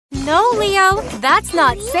No, Leo, that's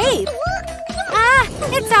not safe. Ah,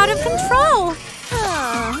 it's out of control.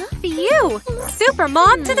 Phew! Super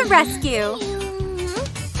Mom to the rescue.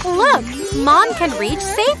 Look, Mom can reach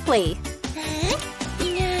safely.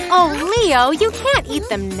 Oh, Leo, you can't eat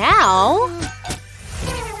them now.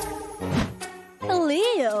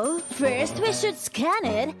 Leo, first we should scan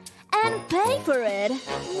it and pay for it.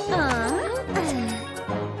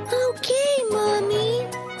 Okay, Mommy.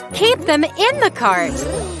 Keep them in the cart.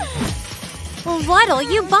 What'll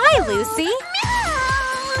you buy, Lucy?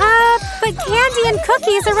 But candy and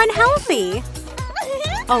cookies are unhealthy.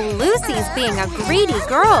 Oh, Lucy's being a greedy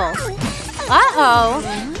girl. Uh-oh.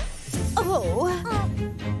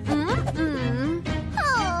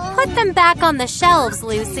 Put them back on the shelves,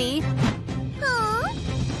 Lucy.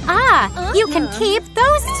 Ah, you can keep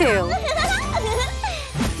those two.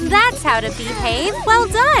 That's how to behave. Well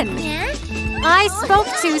done. I spoke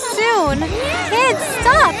too soon. Kids,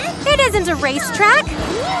 stop. It isn't a racetrack.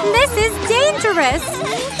 This is dangerous.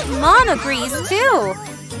 Mom agrees too.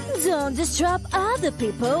 Don't disrupt other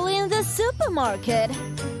people in the supermarket.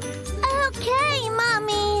 Okay,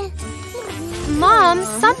 Mommy. Mom,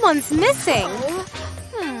 someone's missing.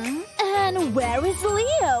 And where is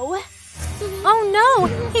Leo? Oh no,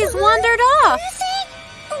 he's wandered off.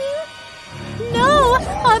 No,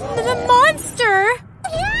 the monster.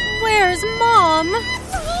 Where's Mom?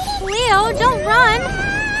 Leo, don't run.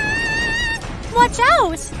 Watch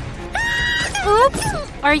out. Oops,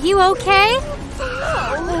 are you okay?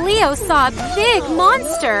 Leo saw a big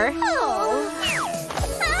monster.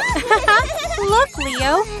 Look,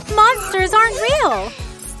 Leo, monsters aren't real.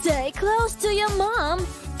 Stay close to your mom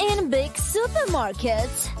in big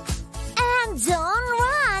supermarkets. And don't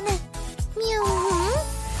run.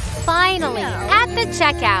 Finally, at the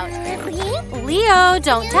checkout. Leo,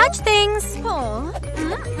 don't touch things.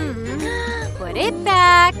 Put it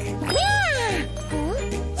back.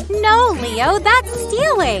 No, Leo, that's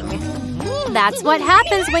stealing. That's what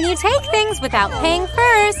happens when you take things without paying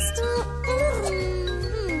first.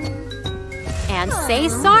 And say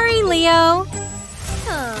sorry, Leo.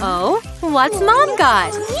 Oh, what's Mom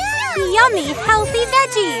got? Yummy, healthy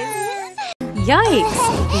veggies.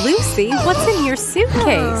 Yikes! Lucy, what's in your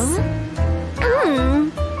suitcase?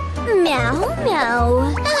 Meow,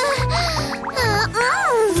 meow.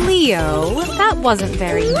 Leo, that wasn't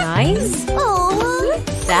very nice.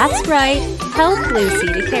 That's right. Help Lucy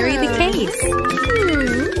to carry the case.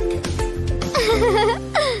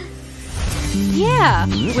 Yeah,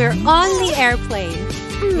 we're on the airplane.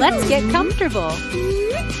 Let's get comfortable.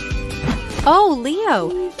 Oh,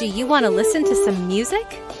 Leo, do you want to listen to some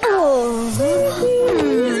music?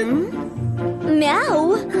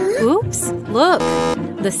 Meow. Oops, look.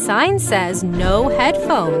 The sign says no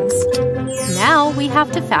headphones. Now we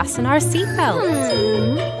have to fasten our seatbelts.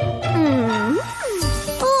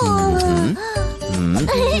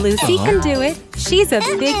 Lucy can do it. She's a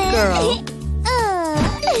big girl.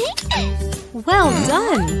 Well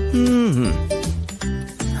done.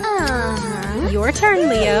 Your turn,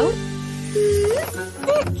 Leo.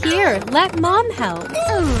 Here, let Mom help.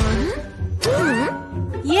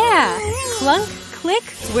 Yeah, clunk, click,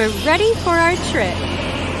 we're ready for our trip.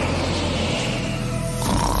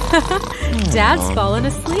 Dad's fallen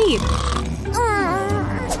asleep.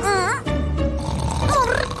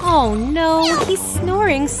 Oh no, he's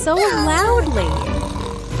snoring so loudly.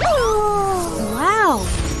 Wow,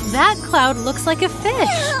 that cloud looks like a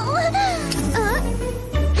fish.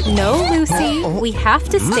 No, Lucy, we have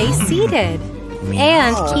to stay seated.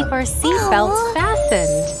 And keep our seatbelts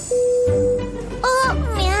fastened.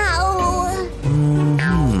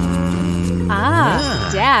 Ah,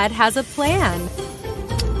 Dad has a plan.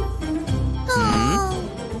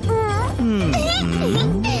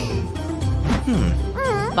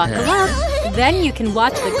 Buckle up, then you can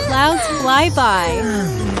watch the clouds fly by.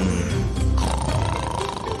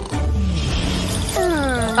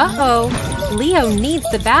 Uh-oh, Leo needs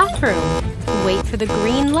the bathroom. Wait for the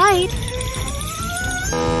green light.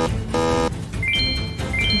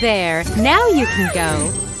 There, now you can go.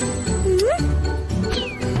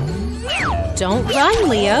 Don't run,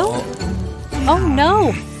 Leo. Oh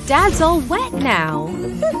no, Dad's all wet now.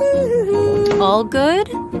 All good?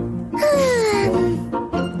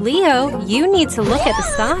 Leo, you need to look at the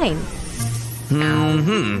sign.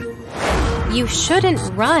 You shouldn't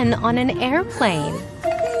run on an airplane.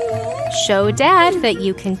 Show Dad that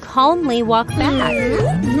you can calmly walk back.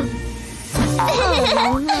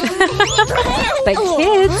 But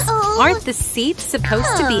kids, aren't the seats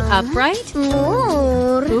supposed to be upright?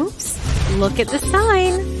 Oops, look at the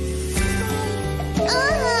sign.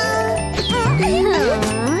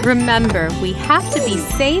 Remember, we have to be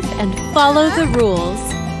safe and follow the rules.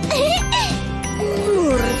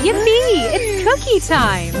 Yippee! It's cookie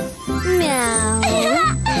time! Meow.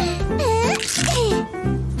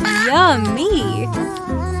 Yummy!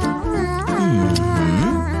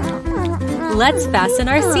 Let's fasten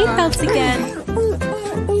our seatbelts again.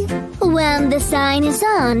 When the sign is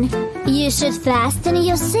on, you should fasten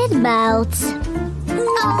your seatbelts.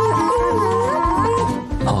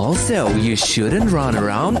 Also, you shouldn't run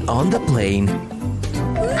around on the plane.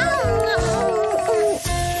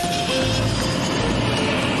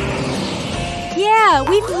 Yeah,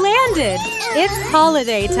 we've landed! It's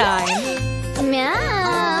holiday time!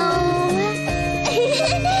 Meow.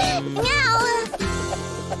 Meow.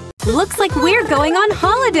 Looks like we're going on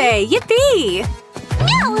holiday! Yippee!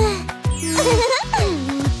 Meow.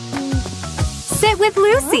 Sit with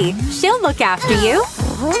Lucy. She'll look after you.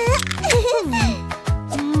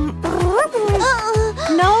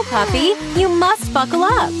 No, puppy. You must buckle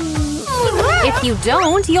up. If you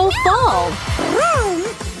don't, you'll fall.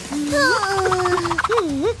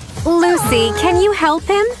 Lucy, can you help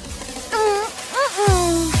him?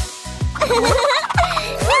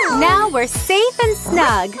 Now we're safe and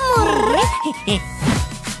snug.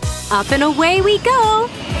 Up and away we go.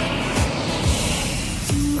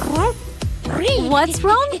 What's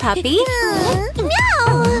wrong, puppy?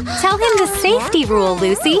 Meow. Tell him the safety rule,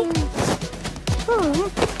 Lucy.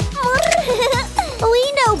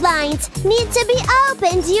 Window blinds need to be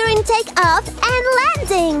opened during takeoff and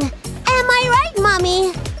landing. Am I right,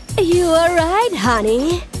 Mommy? You are right,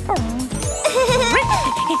 honey.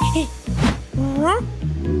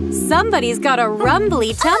 Somebody's got a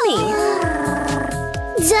rumbly tummy.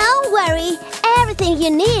 Don't worry. Everything you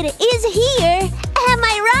need is here. Am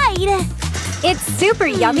I right? It's super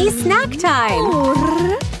yummy snack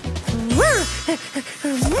time.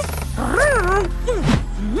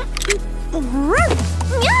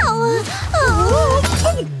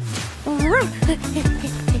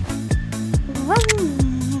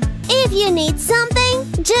 If you need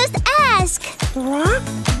something, just ask.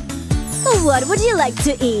 What would you like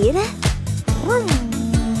to eat?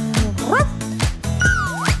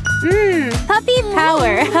 Puppy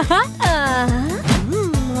power.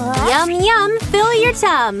 Yum, yum, fill your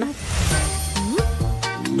tum.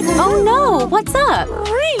 Oh no, what's up?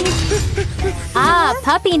 Ah,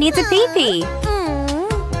 puppy needs a pee-pee.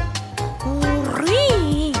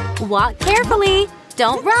 Walk carefully.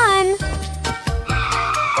 Don't run.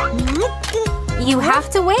 You have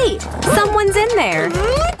to wait. Someone's in there.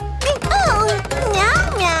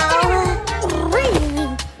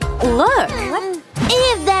 Look.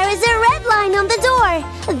 If there is a red line on the door,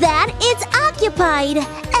 then it's occupied.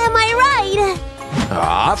 Am I right?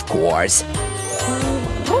 Of course.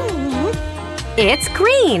 It's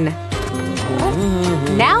green.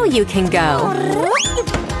 Now you can go.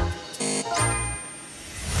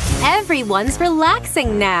 Everyone's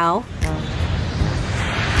relaxing now.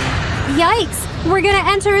 Yikes! We're gonna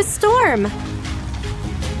enter a storm.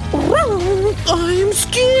 I'm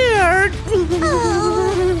scared.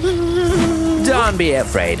 Don't be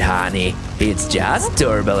afraid, honey. It's just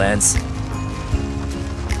turbulence.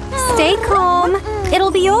 Stay calm.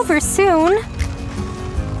 It'll be over soon.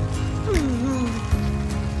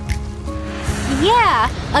 Yeah,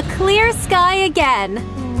 a clear sky again.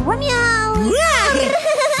 Meow.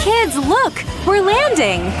 Kids, look! We're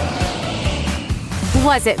landing!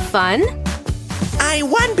 Was it fun? I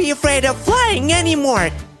won't be afraid of flying anymore.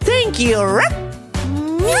 Thank you.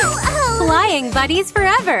 Flying buddies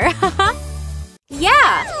forever!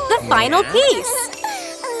 Yeah, the final piece!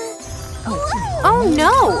 Oh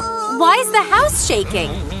no! Why is the house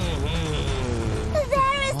shaking?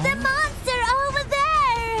 There is the monster over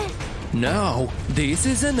there! No, this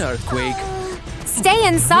is an earthquake. Stay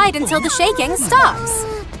inside until the shaking stops.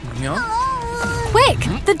 Yeah?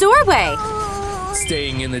 Quick, the doorway!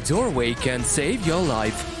 Staying in the doorway can save your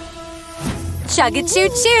life.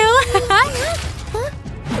 Chugga-choo-choo!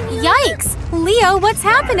 Yikes! Leo, what's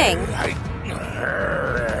happening?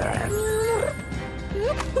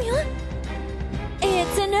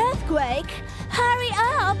 It's an earthquake! Hurry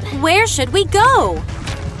up! Where should we go?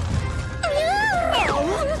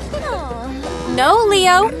 No,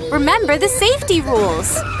 Leo! Remember the safety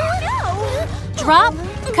rules! Drop,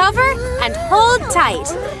 cover, and hold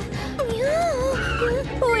tight!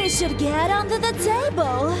 We should get under the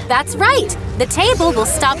table! That's right! The table will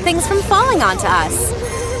stop things from falling onto us.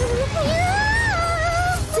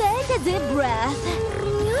 Take a deep breath.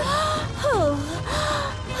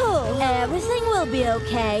 Everything will be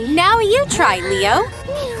okay. Now you try, Leo.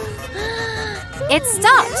 It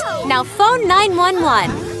stopped. Now phone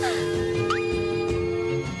 911.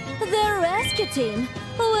 team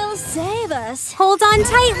will save us. Hold on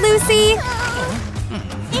tight, Lucy.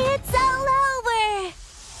 It's all over.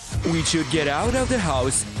 We should get out of the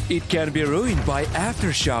house. It can be ruined by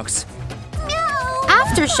aftershocks. No.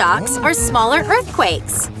 Aftershocks are smaller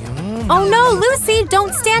earthquakes. Oh no, Lucy,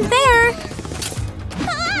 don't stand there.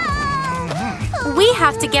 We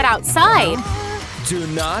have to get outside. Do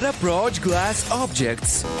not approach glass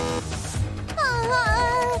objects.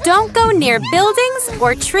 Don't go near buildings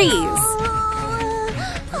or trees. Oh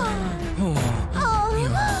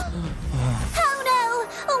no!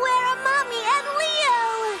 Where are Mommy and Leo?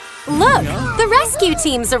 Look, the rescue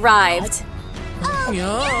team's arrived.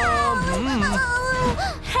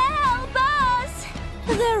 Help us!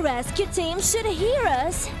 The rescue team should hear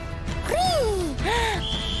us.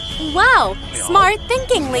 Wow, smart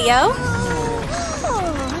thinking, Leo.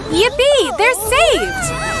 Yippee, they're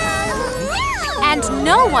saved! And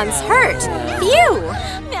no one's hurt. Phew!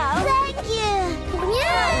 Thank you.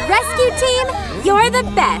 Rescue team, you're the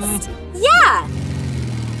best. Yeah!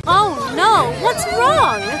 Oh no, what's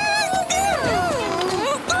wrong?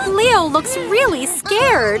 Leo looks really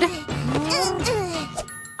scared.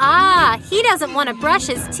 Ah, he doesn't want to brush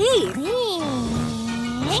his teeth.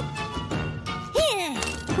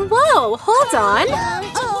 Whoa, hold on.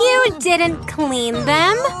 You didn't clean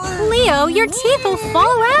them. Leo, your teeth will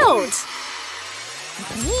fall out.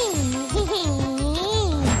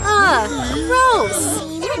 Ugh, gross.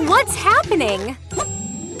 What's happening?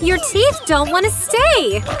 Your teeth don't want to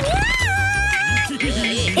stay.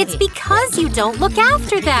 It's because you don't look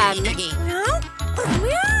after them.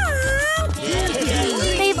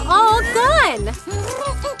 They've all gone.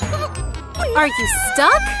 Are you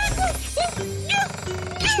stuck?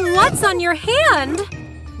 What's on your hand?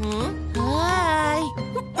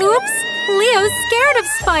 Oops, Leo's scared of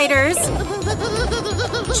spiders.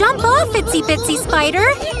 Jump off, itsy bitsy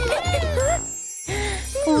spider.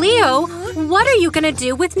 Leo, what are you gonna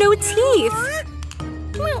do with no teeth?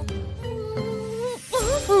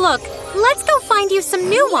 Look, let's go find you some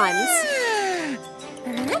new ones.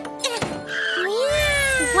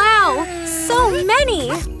 Wow, so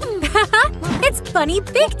many. It's Bunny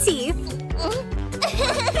Big Teeth.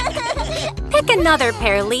 Pick another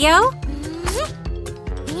pair, Leo.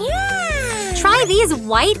 Try these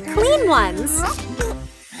white, clean ones.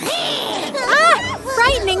 Ah!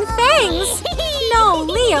 Frightening fangs! No,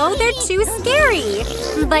 Leo, they're too scary.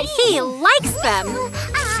 But he likes them.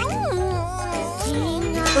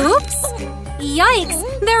 Oops! Yikes!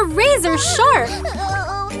 They're razor sharp.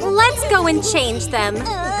 Let's go and change them.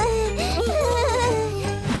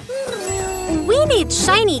 We need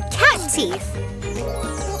shiny cat teeth.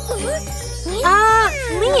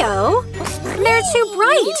 Leo? They're too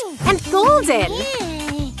bright and golden.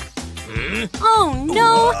 Oh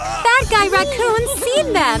no! Bad guy raccoon's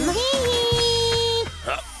seen them.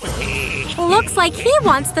 Looks like he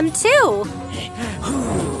wants them too.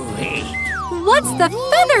 What's the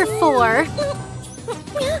feather for?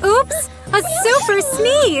 Oops! A super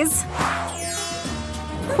sneeze!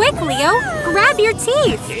 Quick, Leo! Grab your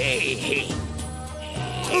teeth!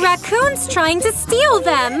 Raccoon's trying to steal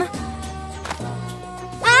them!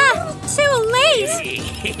 Ah! Too late!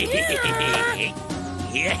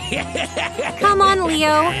 Come on,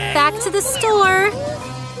 Leo. Back to the store.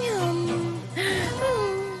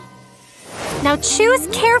 Now choose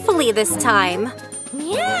carefully this time.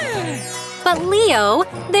 But Leo,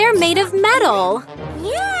 they're made of metal.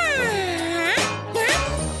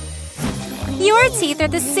 Your teeth are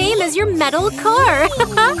the same as your metal car.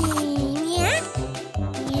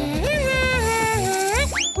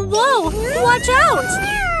 Whoa! Watch out!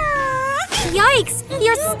 Yikes!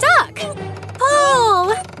 You're stuck!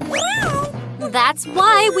 Pull! That's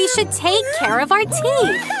why we should take care of our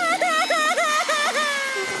teeth.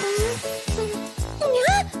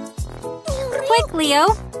 Quick,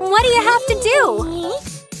 Leo! What do you have to do?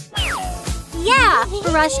 Yeah!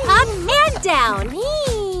 Brush up and down.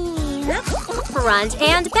 Front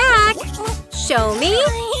and back. Show me.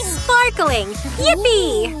 Sparkling.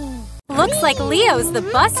 Yippee! Looks like Leo's the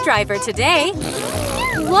bus driver today.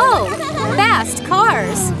 Whoa! Fast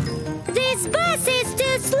cars. This bus is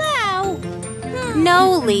too slow.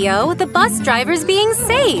 No, Leo. The bus driver's being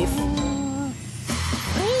safe.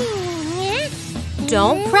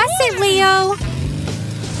 Don't press it, Leo.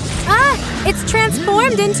 Ah! It's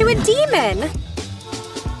transformed into a demon.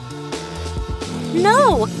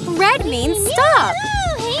 No! Red means stop.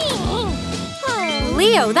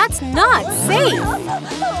 Leo, that's not safe.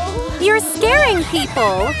 You're scaring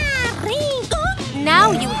people.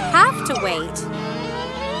 Now you have to wait.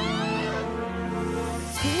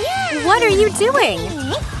 What are you doing?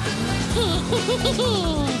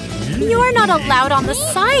 You're not allowed on the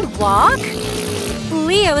sidewalk!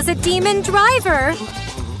 Leo's a demon driver!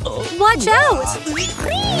 Watch out!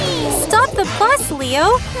 Stop the bus,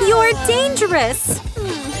 Leo! You're dangerous!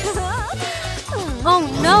 Oh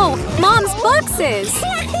no! Mom's boxes!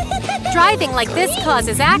 Driving like this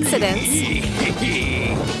causes accidents.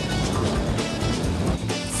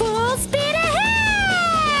 Full speed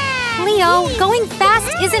ahead! Leo, going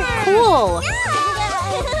fast isn't cool!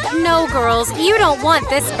 No, girls, you don't want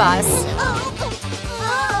this bus.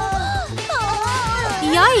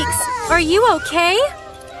 Yikes! Are you okay?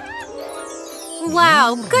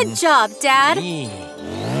 Wow, good job, Dad!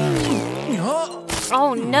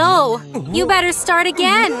 Oh no! You better start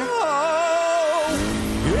again!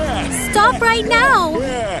 Stop right now!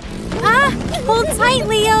 Ah! Hold tight,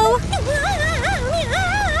 Leo!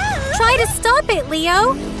 Try to stop it,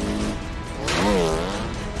 Leo!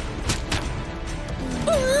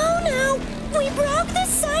 Oh no! We broke the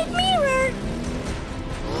side mirror!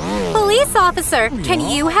 Police officer, can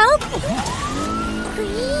you help?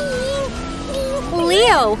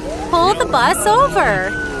 Leo, pull the bus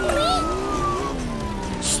over!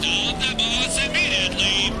 Stop the bus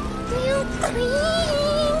immediately!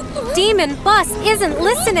 Demon bus isn't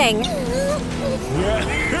listening!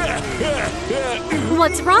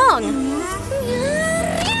 What's wrong?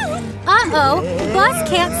 Uh-oh, bus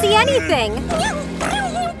can't see anything!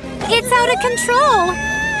 It's out of control!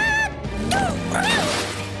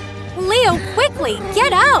 Leo, quickly,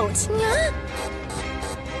 get out!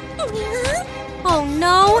 Oh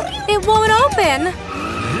no, it won't open!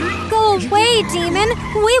 Go away, demon!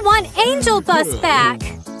 We want Angel Bus back!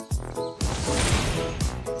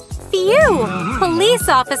 Phew! Police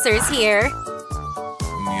officers here!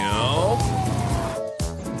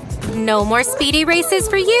 No more speedy races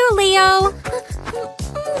for you, Leo!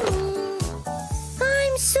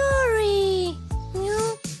 I'm sorry!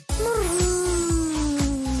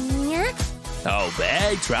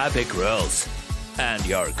 Obey traffic rules, and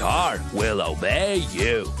your car will obey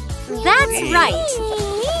you. That's right!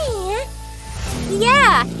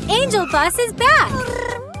 Yeah! Angel Bus is back!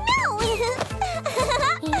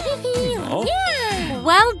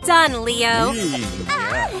 Well done, Leo!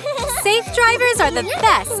 Safe drivers are the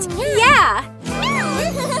best! Yeah!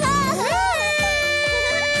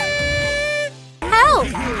 Help!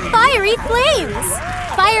 Fiery flames!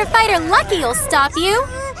 Firefighter Lucky will stop you!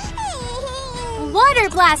 Water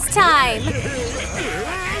blast time!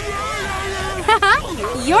 Haha!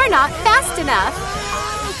 You're not fast enough!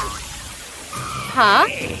 Huh?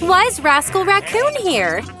 Why is Rascal Raccoon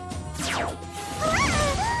here?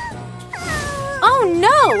 Oh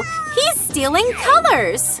no! He's stealing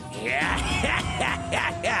colors!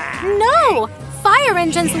 No! Fire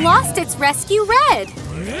engine's lost its rescue red!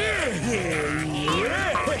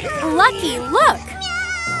 Lucky, look!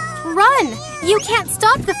 Run! You can't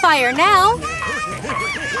stop the fire now!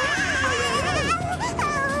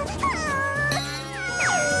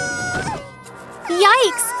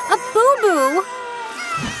 Yikes! A boo-boo!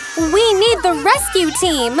 We need the rescue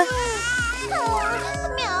team!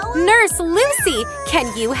 Nurse Lucy,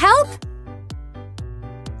 can you help?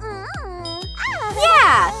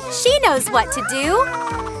 Yeah! She knows what to do!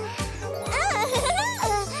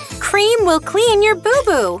 Cream will clean your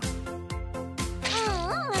boo-boo!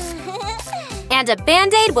 And a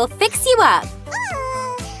Band-Aid will fix you up!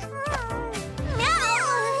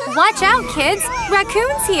 Watch out, kids!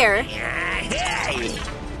 Raccoon's here!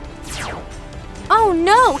 Oh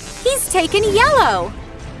no! He's taken yellow!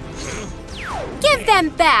 Give them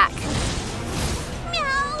back!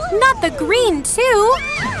 Not the green, too!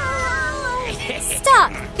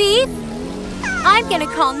 Stop, thief! I'm gonna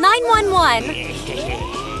call 911!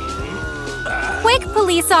 Quick,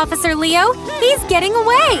 police officer Leo! He's getting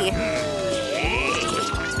away!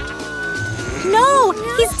 No!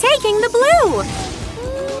 He's taking the blue!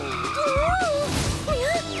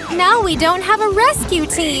 Now we don't have a rescue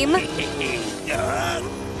team!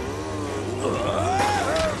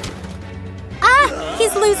 Ah!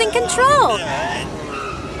 He's losing control!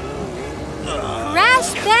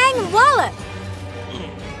 Crash, bang, wallop!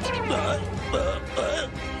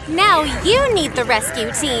 Now you need the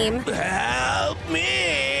rescue team! Help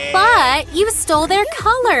me! But you stole their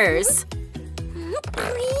colors!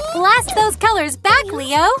 Blast those colors back,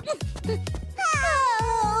 Leo!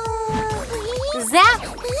 Zap!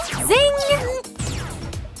 Zing!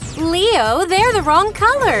 Leo, they're the wrong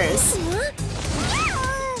colors!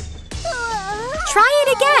 Try it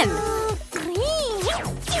again!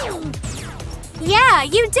 Yeah,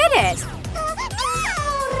 you did it!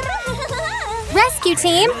 Rescue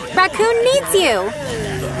team, Raccoon needs you!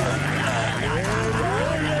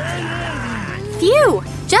 Phew!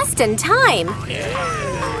 Just in time!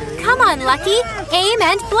 Come on, Lucky! Aim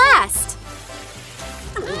and blast!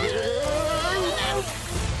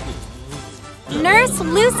 Nurse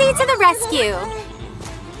Lucy to the rescue!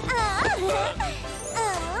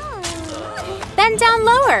 Bend down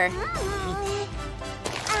lower!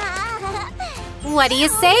 What do you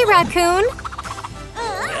say, Raccoon?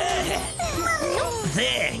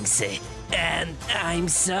 Thanks. And I'm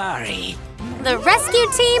sorry. The rescue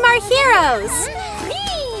team are heroes!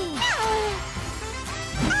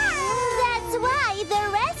 That's why the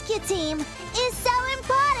rescue team is so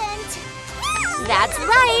important! That's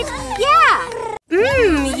right! Yeah!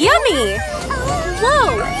 Mmm, yummy!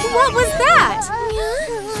 Whoa! What was that?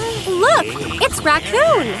 Look! It's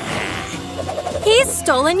Raccoon! He's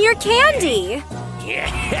stolen your candy!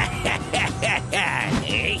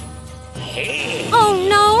 Oh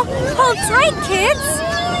no! Hold tight, kids!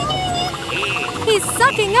 He's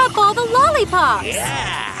sucking up all the lollipops!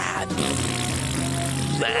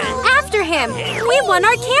 After him! We want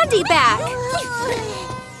our candy back!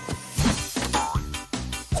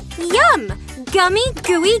 Yum! Gummy,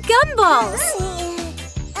 gooey gumballs!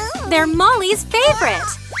 They're Molly's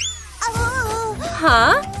favorite!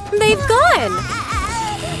 Huh? They've gone!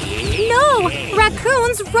 No!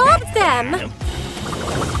 Raccoons robbed them!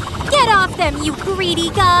 Get off them, you greedy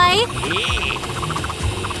guy!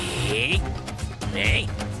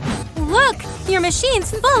 Look! Your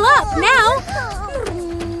machine's full up now!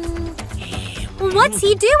 What's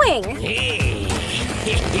he doing?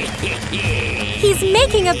 He's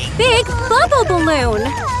making a big bubble balloon!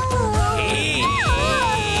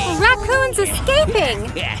 Raccoon's escaping!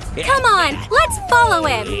 Come on, let's follow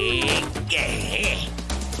him!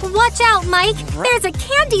 Watch out, Mike! There's a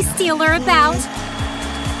candy stealer about!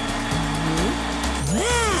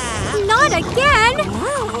 Not again!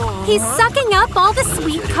 He's sucking up all the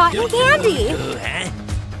sweet cotton candy!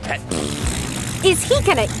 Is he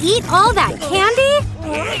gonna eat all that candy?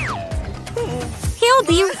 He'll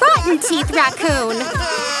be Rotten Teeth Raccoon!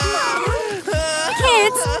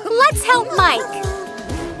 Kids, let's help Mike!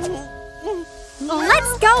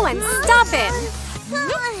 Let's go and stop him!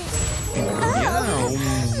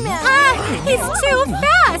 Ah! He's too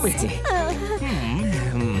fast!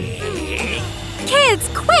 Kids,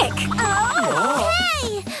 quick!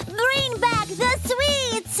 Hey! Bring back the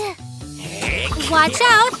sweets! Watch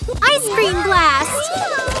out! Ice cream blast!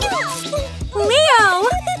 Leo!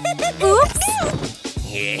 Oops!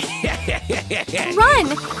 Run!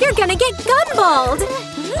 You're gonna get gumballed!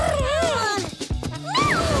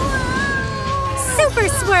 Super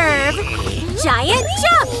swerve! Giant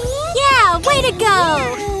jump! Yeah, way to go!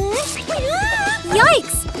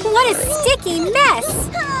 Yikes! What a sticky mess!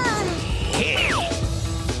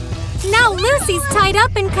 Now Lucy's tied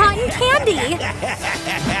up in cotton candy!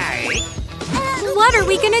 What are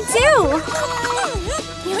we gonna do?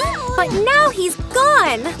 But now he's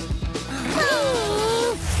gone!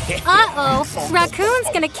 Uh-oh! Raccoon's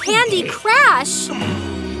gonna candy crash!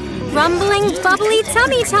 Rumbling, bubbly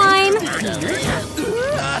tummy time!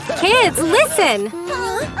 Kids, listen!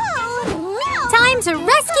 Time to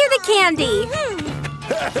rescue the candy!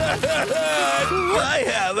 I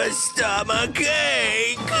have a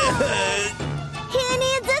stomachache. He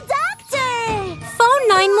needs a doctor! Phone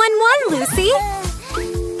 911, Lucy!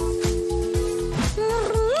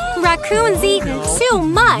 Raccoon's eaten too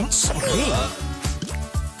much!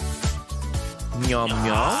 Yum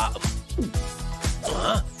yum.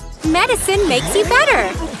 Medicine makes you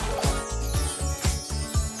better!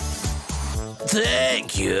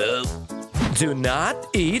 Thank you. Do not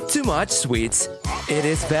eat too much sweets. It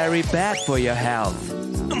is very bad for your health.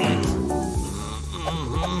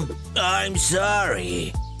 I'm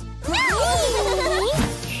sorry.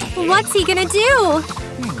 What's he gonna do?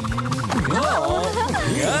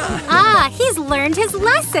 Ah, he's learned his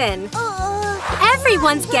lesson!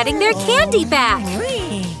 Everyone's getting their candy back!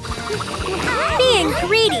 Being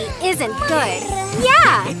greedy isn't good.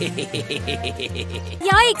 Yeah!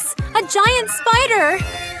 Yikes! A giant spider!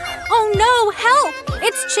 Oh no, help!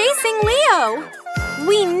 It's chasing Leo!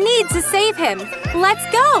 We need to save him. Let's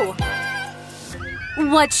go!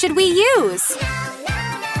 What should we use?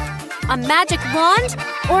 A magic wand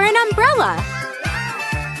or an umbrella?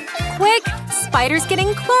 Quick! Spider's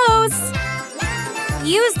getting close!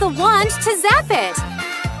 Use the wand to zap it!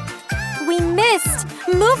 We missed!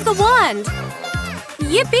 Move the wand!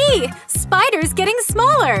 Yippee! Spider's getting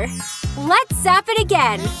smaller! Let's zap it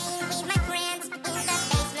again!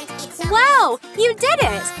 Wow! You did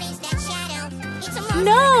it!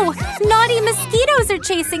 No! Naughty mosquitoes are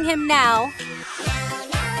chasing him now!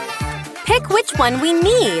 Pick which one we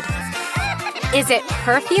need! Is it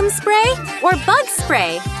perfume spray or bug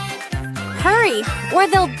spray? Hurry, or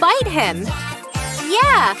they'll bite him.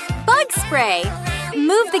 Yeah, bug spray.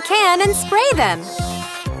 Move the can and spray them.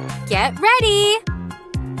 Get ready.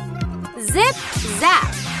 Zip,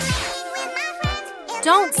 zap.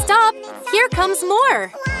 Don't stop. Here comes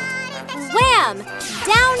more. Wham!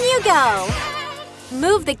 Down you go.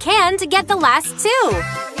 Move the can to get the last two.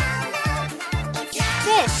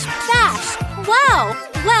 Fish, bash. Wow!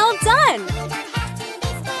 Well done!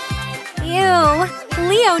 Ew!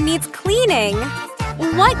 Leo needs cleaning.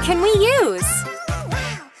 What can we use?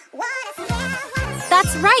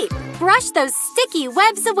 That's right! Brush those sticky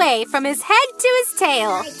webs away from his head to his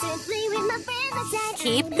tail.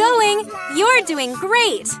 Keep going! You're doing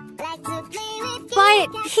great! But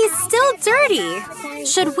he's still dirty.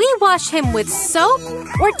 Should we wash him with soap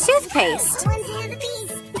or toothpaste?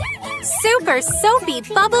 Super soapy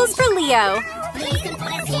bubbles for Leo.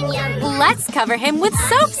 Let's cover him with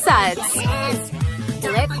soap suds.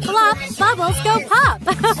 Flip, flop, bubbles go pop.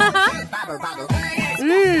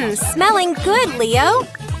 Smelling good, Leo.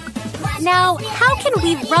 Now, how can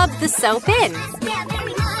we rub the soap in?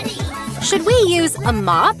 Should we use a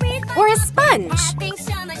mop or a sponge?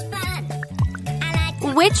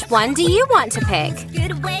 Which one do you want to pick?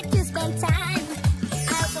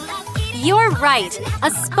 You're right.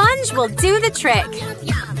 A sponge will do the trick.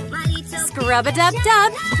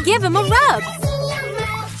 Scrub-a-dub-dub, give him a rub.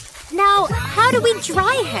 Now, how do we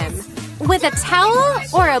dry him? With a towel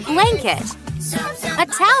or a blanket? A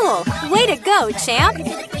towel! Way to go, champ!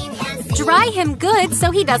 Dry him good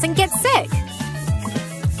so he doesn't get sick.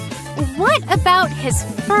 What about his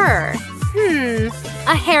fur?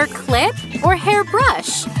 A hair clip or hair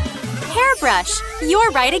brush? Hairbrush!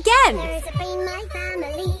 You're right again!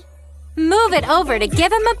 Move it over to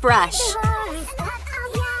give him a brush.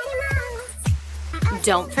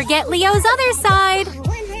 Don't forget Leo's other side.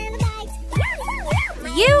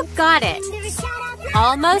 You got it.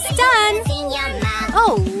 Almost done.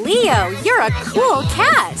 Oh, Leo, you're a cool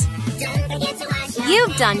cat.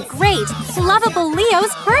 You've done great. Lovable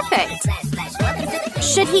Leo's perfect.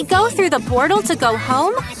 Should he go through the portal to go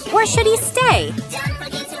home, or should he stay?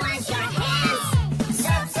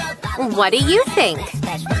 What do you think?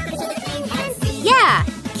 Yeah,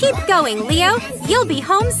 keep going, Leo. You'll be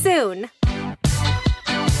home soon.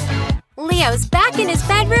 Leo's back in his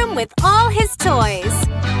bedroom with all his toys.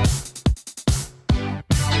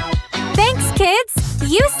 Thanks, kids!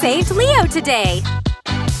 You saved Leo today.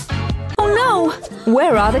 Oh no!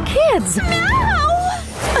 Where are the kids?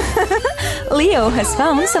 Leo has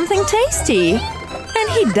found something tasty. And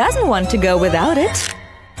he doesn't want to go without it.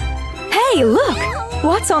 Hey, look!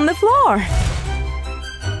 What's on the floor?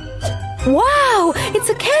 Wow! It's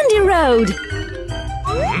a candy road!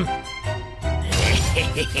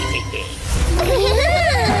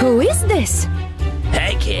 Who is this?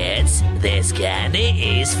 Hey kids, this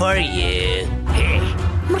candy is for you.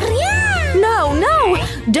 No, no!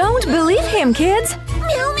 Don't believe him, kids!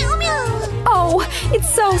 Oh, it's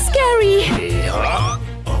so scary!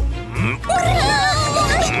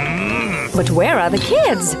 But where are the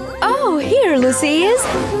kids? Oh, here Lucy is!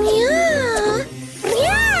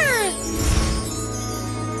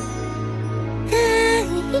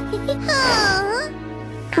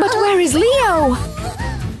 But where is Leo?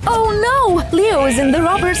 Oh no! Leo is in the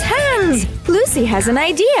robber's hands! Lucy has an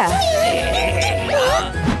idea!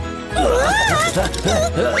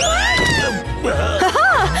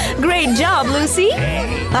 Haha! Great job, Lucy!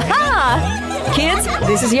 Haha! Kids,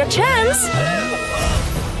 this is your chance!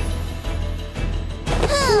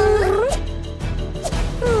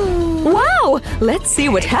 Wow! Let's see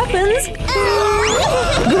what happens!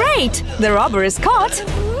 Great! The robber is caught!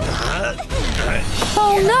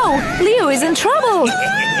 Oh no! Leo is in trouble!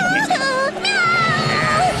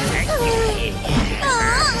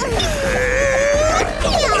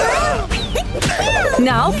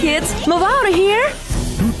 Now, kids, move out of here!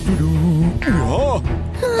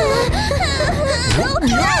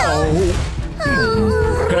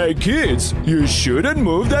 Hey kids, you shouldn't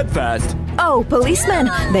move that fast. Oh, policeman,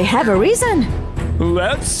 they have a reason.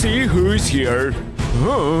 Let's see who's here.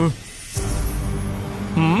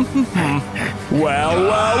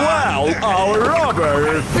 Well, our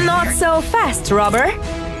robber. Not so fast, robber.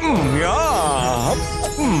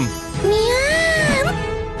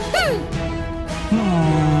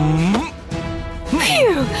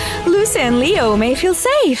 Phew! Lucy and Leo may feel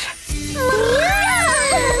safe.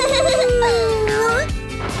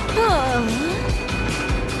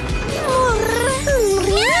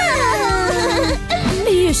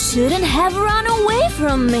 You shouldn't have run away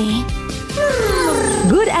from me.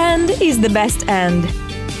 Good end is the best end.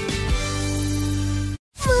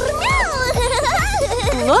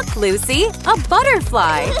 Look, Lucy! A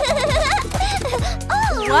butterfly!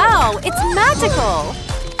 Wow, it's magical!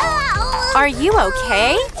 Are you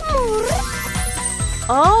okay?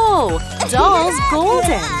 Oh, doll's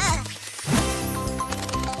golden!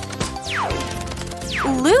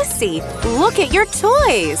 Lucy, look at your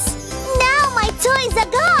toys! Now my toys are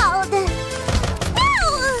gold!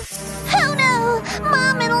 No! Oh no!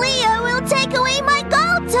 Mom and Leo will take away my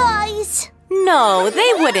gold toys! No,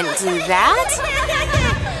 they wouldn't do that!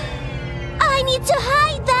 I need to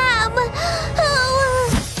hide them!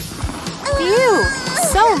 Phew!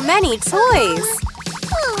 So many toys!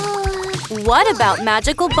 What about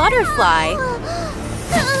Magical Butterfly?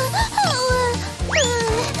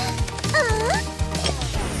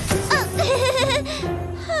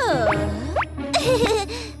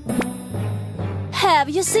 Have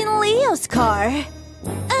you seen Leo's car?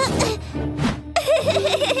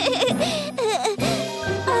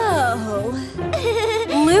 Oh.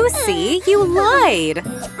 Lucy, you lied!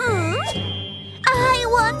 I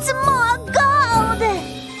want more gold!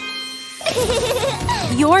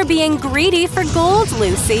 You're being greedy for gold,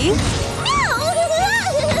 Lucy.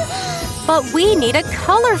 But we need a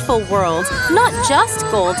colorful world, not just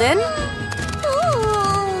golden.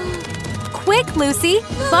 Quick, Lucy!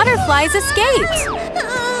 Butterflies escaped!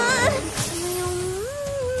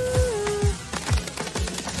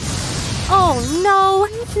 Oh no!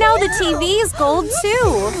 Now the TV's gold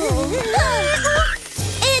too!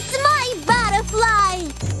 It's my butterfly!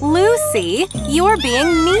 Lucy, you're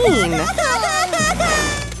being mean!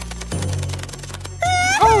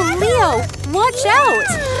 Oh, Leo! Watch out!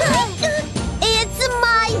 It's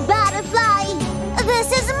my butterfly!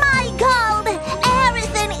 This is my gold!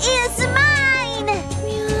 Everything is mine!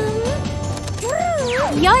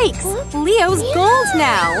 Yikes! Leo's gold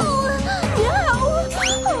now!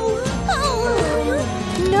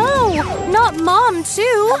 No! Not Mom, too!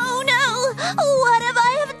 Oh no! What have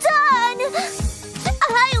I have done?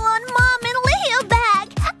 I want Mom and Leo back!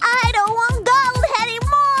 I don't want gold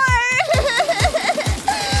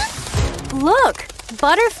anymore! Look!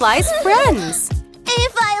 Butterfly's friends!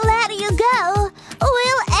 If I let you go,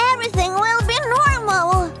 everything will be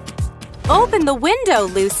normal? Open the window,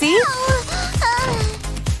 Lucy!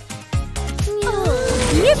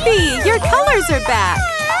 Yippee! Your colors are back!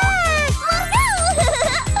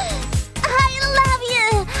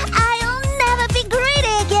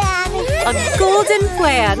 A golden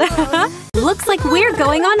plan! Looks like we're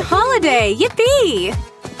going on holiday! Yippee!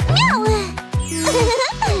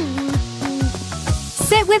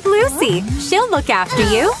 Sit with Lucy. She'll look after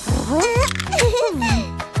you.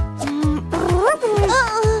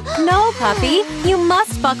 No, puppy. You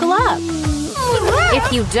must buckle up.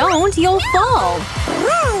 If you don't, you'll fall.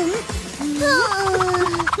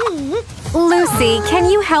 Lucy, can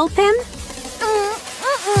you help him?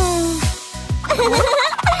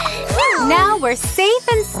 Now we're safe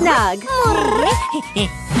and snug.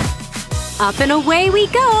 Up and away we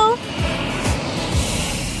go.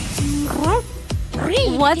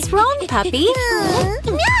 What's wrong, puppy?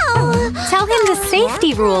 No! Tell him the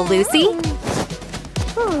safety rule, Lucy.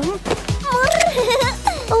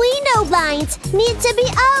 Window blinds need to be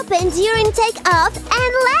opened during takeoff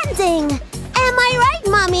and landing. Am I right,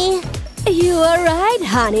 Mommy? You are right,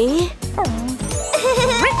 honey.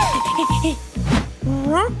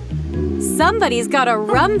 Somebody's got a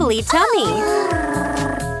rumbly tummy.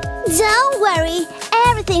 Don't worry.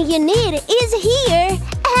 Everything you need is here.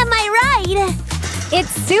 Am I right?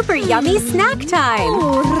 It's super yummy snack time.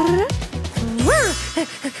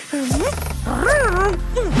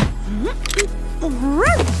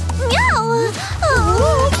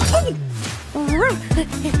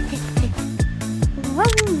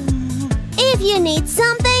 If you need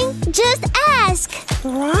something, just ask.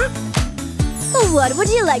 What would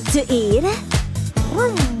you like to eat?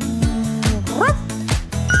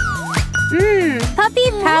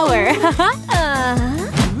 Puppy power.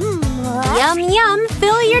 Yum yum,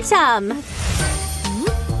 fill your tum.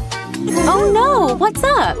 Oh no, what's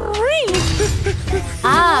up?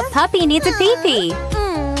 Ah, puppy needs a pee-pee.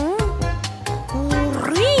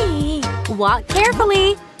 Walk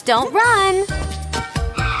carefully, don't run.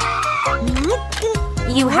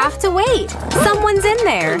 You have to wait. Someone's in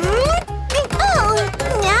there. Oh,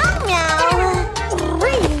 meow meow.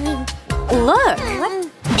 Look.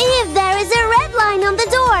 If there is a red line on the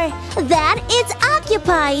door, then it's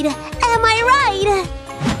occupied. Am I right?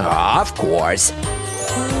 Of course.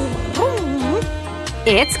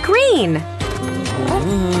 It's green.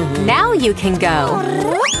 Now you can go.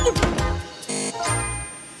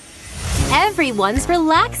 Everyone's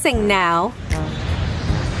relaxing now.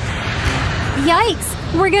 Yikes!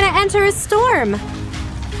 We're gonna enter a storm.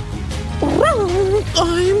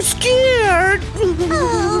 I'm scared.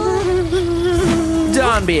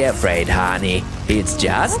 Don't be afraid, honey. It's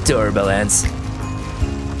just turbulence.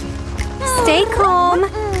 Stay calm.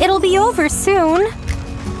 It'll be over soon.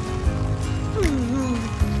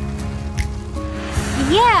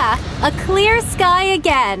 Yeah, a clear sky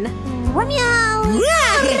again.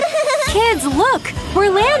 Kids, look!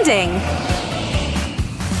 We're landing!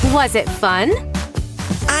 Was it fun?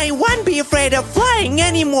 I won't be afraid of flying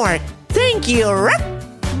anymore. Thank you.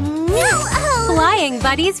 Flying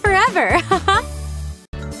buddies forever!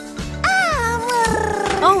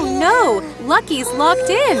 Oh no! Lucky's locked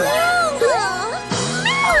in!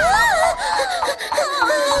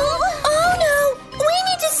 Oh no! We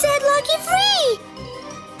need to set Lucky free!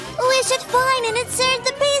 We should find and insert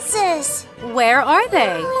the pieces! Where are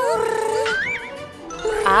they?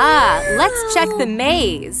 Ah, let's check the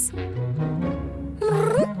maze.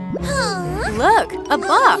 Look, a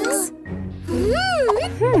box.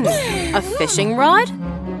 A fishing rod?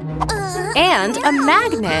 And a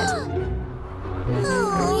magnet.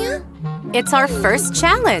 It's our first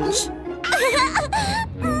challenge.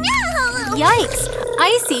 Yikes!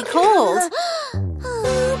 Icy cold.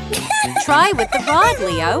 Try with the rod,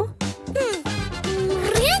 Leo.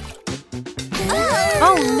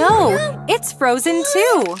 Oh no! It's frozen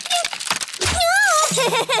too!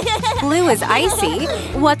 Blue is icy.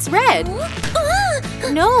 What's red?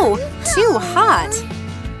 No! Too hot!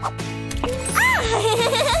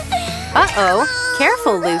 Uh-oh!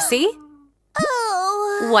 Careful, Lucy!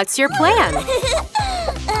 What's your plan?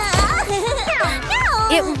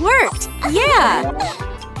 It worked! Yeah!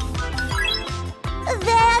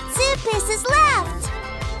 There are 2 pieces left!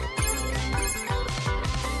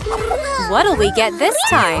 What'll we get this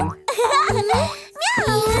time?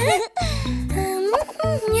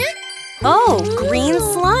 Oh, green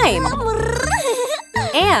slime!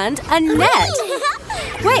 And a net!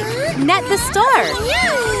 Quick, net the star!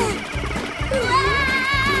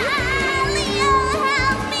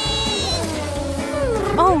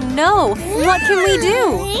 Oh no! What can we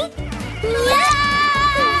do?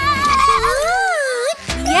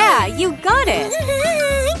 Yeah, you got it!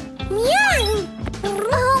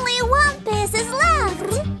 Only 1 piece is left!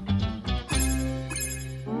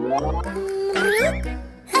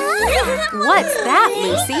 What's that,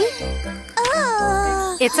 Lucy?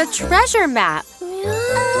 It's a treasure map!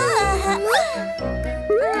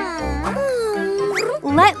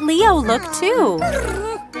 Let Leo look too!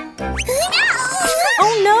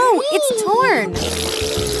 Oh no! It's torn!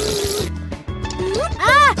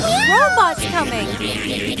 Ah! Robot's coming!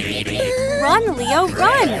 Run, Leo,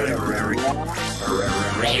 run!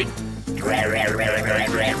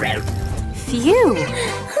 Phew!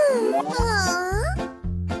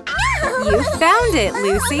 You found it,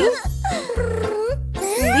 Lucy!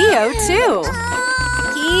 Leo, too!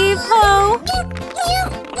 Heave-ho!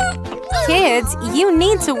 Kids, you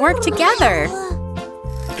need to work together!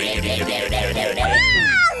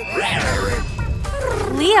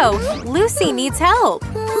 Leo, Lucy needs help!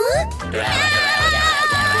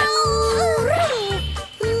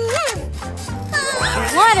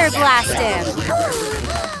 Water blast him!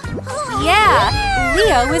 Yeah,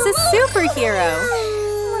 Leo is a superhero!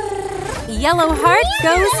 Yellow heart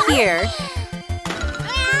goes here!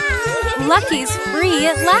 Lucky's free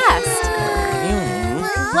at last!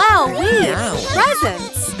 Wowee!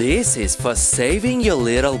 Presents! This is for saving your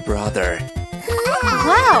little brother.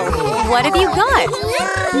 Wow! What have you got?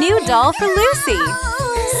 New doll for Lucy!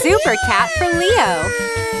 Super cat for Leo!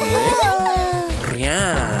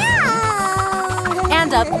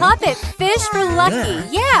 And a puppet fish for Lucky!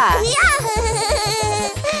 Yeah!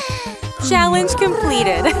 Challenge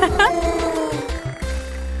completed!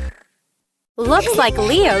 Looks like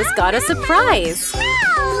Leo's got a surprise!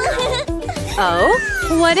 Oh?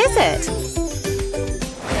 What is it?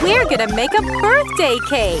 We're gonna make a birthday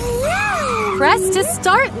cake! Press to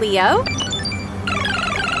start, Leo!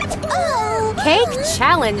 Cake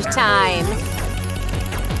challenge time!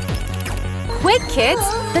 Quick, kids!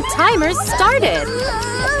 The timer's started!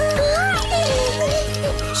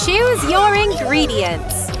 Choose your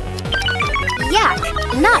ingredients! Yuck!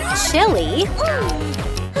 Not chili!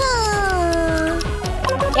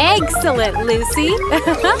 Excellent, Lucy!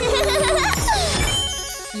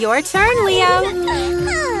 Your turn, Leo!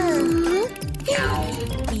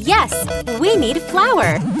 Yes, we need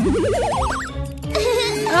flour!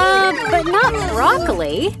 But not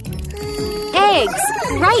broccoli! Eggs!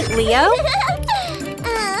 Right, Leo!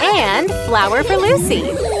 And flour for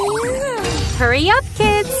Lucy! Hurry up,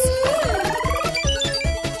 kids!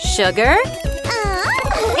 Sugar!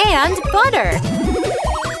 And butter!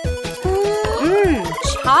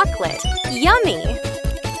 Chocolate! Yummy!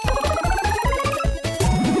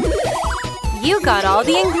 You got all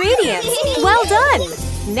the ingredients! Well done!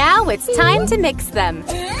 Now it's time to mix them.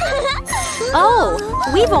 Oh,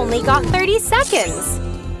 we've only got 30 seconds.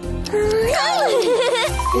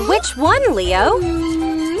 Which one, Leo?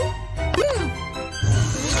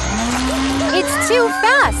 It's too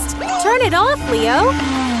fast! Turn it off, Leo!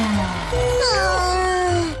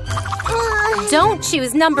 Don't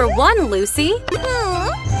choose number 1, Lucy!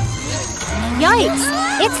 Yikes!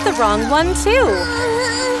 It's the wrong one, too!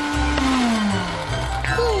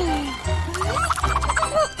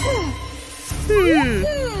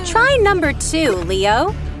 Try number 2,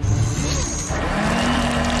 Leo.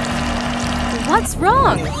 What's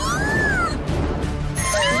wrong?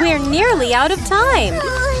 We're nearly out of time!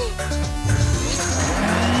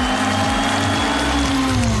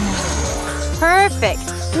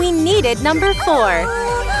 Perfect! We needed number 4.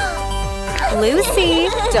 Lucy,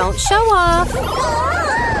 don't show off!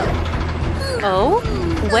 Oh?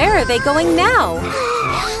 Where are they going now?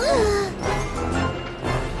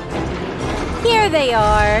 Here they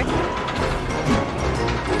are!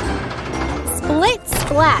 Split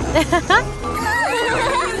splat!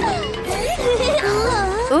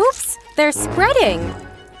 Oops! They're spreading!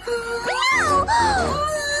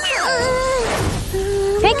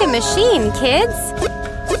 Pick a machine, kids!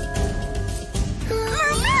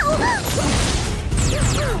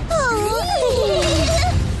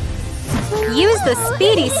 Use the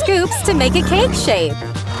speedy scoops to make a cake shape.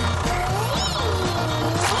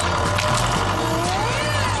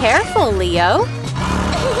 Careful, Leo!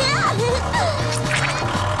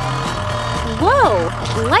 Whoa!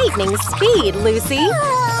 Lightning speed, Lucy!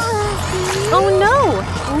 Oh no!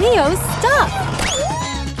 Leo's stuck!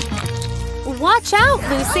 Watch out,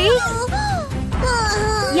 Lucy!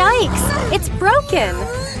 Yikes! It's broken!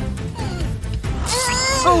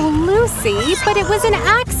 Oh, Lucy, but it was an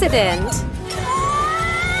accident!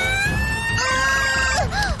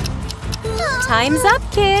 Time's up,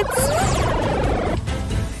 kids!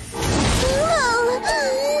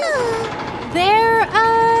 They're,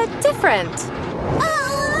 different.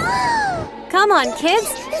 Come on, kids,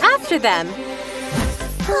 after them!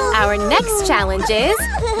 Our next challenge is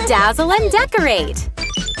Dazzle and Decorate!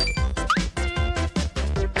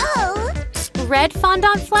 Red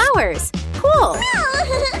fondant flowers! Cool!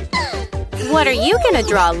 What are you gonna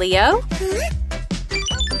draw, Leo?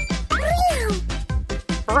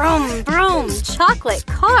 Vroom, vroom! Chocolate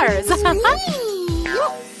cars!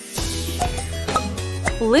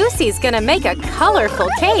 Lucy's gonna make a colorful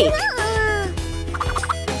cake!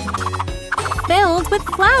 Filled with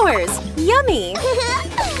flowers! Yummy!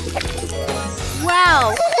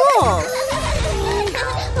 Wow, cool!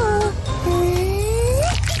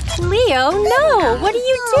 Leo, no! What are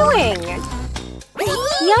you doing?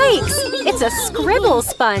 Yikes! It's a scribble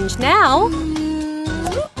sponge now!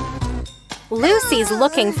 Lucy's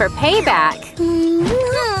looking for payback!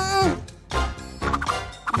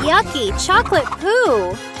 Yucky chocolate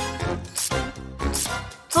poo!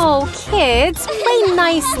 Oh, kids, play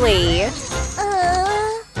nicely!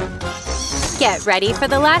 Get ready for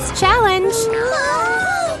the last challenge!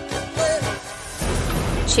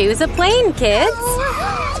 Choose a plane, kids!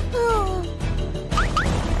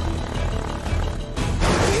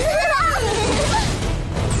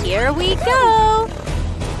 Here we go!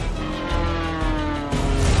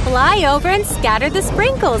 Fly over and scatter the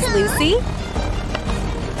sprinkles, Lucy!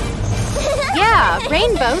 Yeah,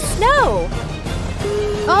 rainbow snow!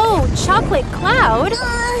 Oh, chocolate cloud!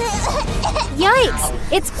 Yikes!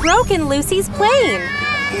 It's broken Lucy's plane!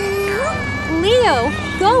 Leo,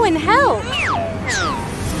 go and help!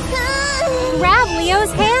 Grab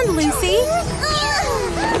Leo's hand, Lucy!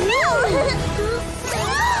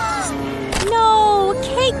 No!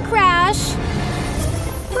 Cake crash!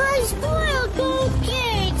 I spoiled those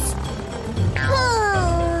cakes!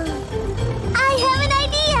 I have an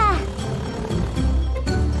idea!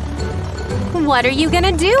 What are you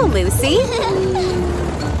gonna do, Lucy?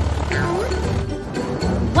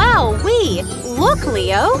 Wowee! Look,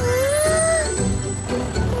 Leo!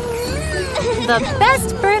 The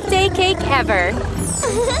best birthday cake ever!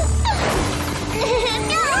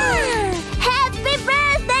 Happy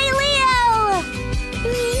birthday, Leo!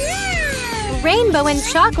 Rainbow and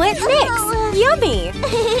chocolate mix! Yummy!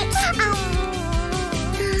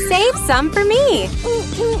 Save some for me!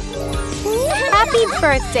 Happy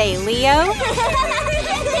birthday, Leo!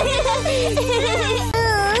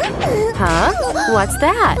 Huh? What's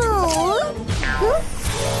that?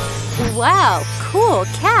 Wow, cool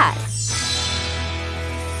cat!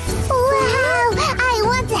 Wow! I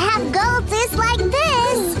want to have gold discs like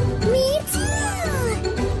this! Me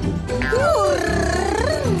too!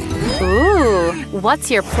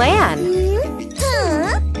 What's your plan?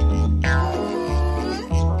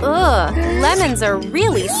 Ugh, lemons are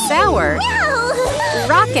really sour.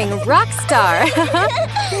 Rocking rockstar.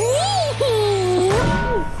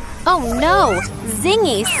 Oh no,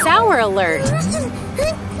 zingy sour alert.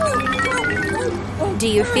 Do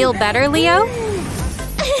you feel better, Leo?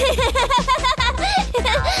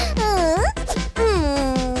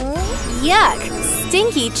 Yuck,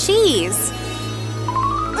 stinky cheese.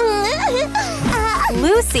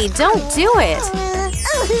 Lucy, don't do it.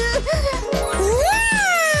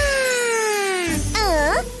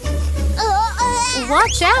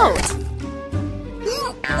 Watch out.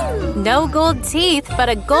 No gold teeth, but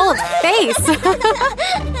a gold face.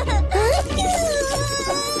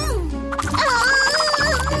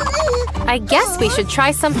 I guess we should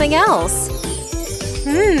try something else.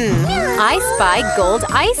 I spy gold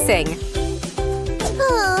icing.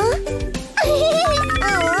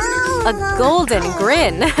 A golden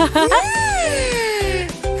grin.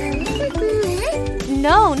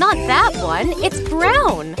 No, not that one. It's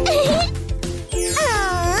brown.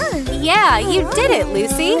 Yeah, you did it,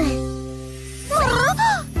 Lucy.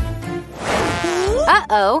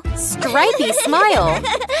 Uh-oh, stripy smile.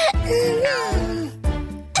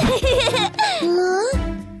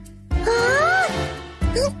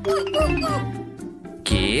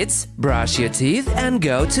 Kids, brush your teeth and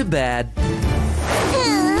go to bed.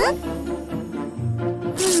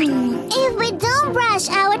 If we don't brush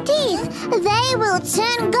our teeth, they will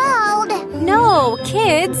turn gold. No,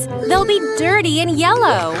 kids, they'll be dirty and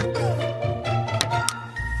yellow.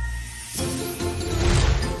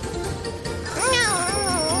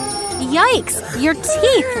 Yikes, your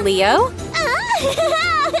teeth, Leo.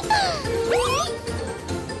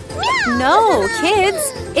 No,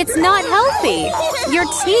 kids, it's not healthy. Your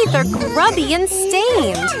teeth are grubby and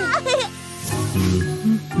stained.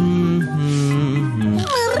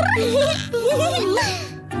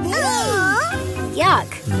 Yuck,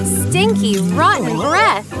 stinky, rotten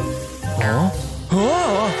breath.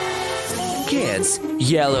 Oh. Kids,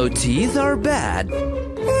 yellow teeth are bad.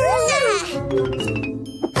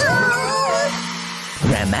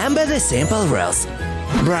 Remember the simple rules.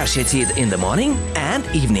 Brush your teeth in the morning and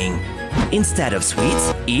evening. Instead of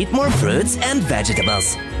sweets, eat more fruits and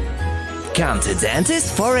vegetables. Come to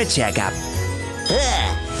dentist for a checkup.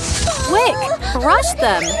 Quick, brush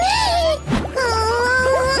them.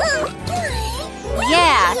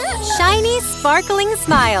 Yeah, shiny, sparkling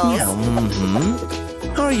smiles.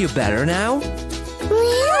 Are you better now?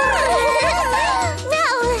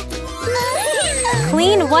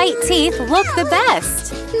 Clean white teeth look the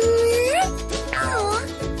best.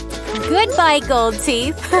 Goodbye, gold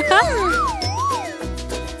teeth.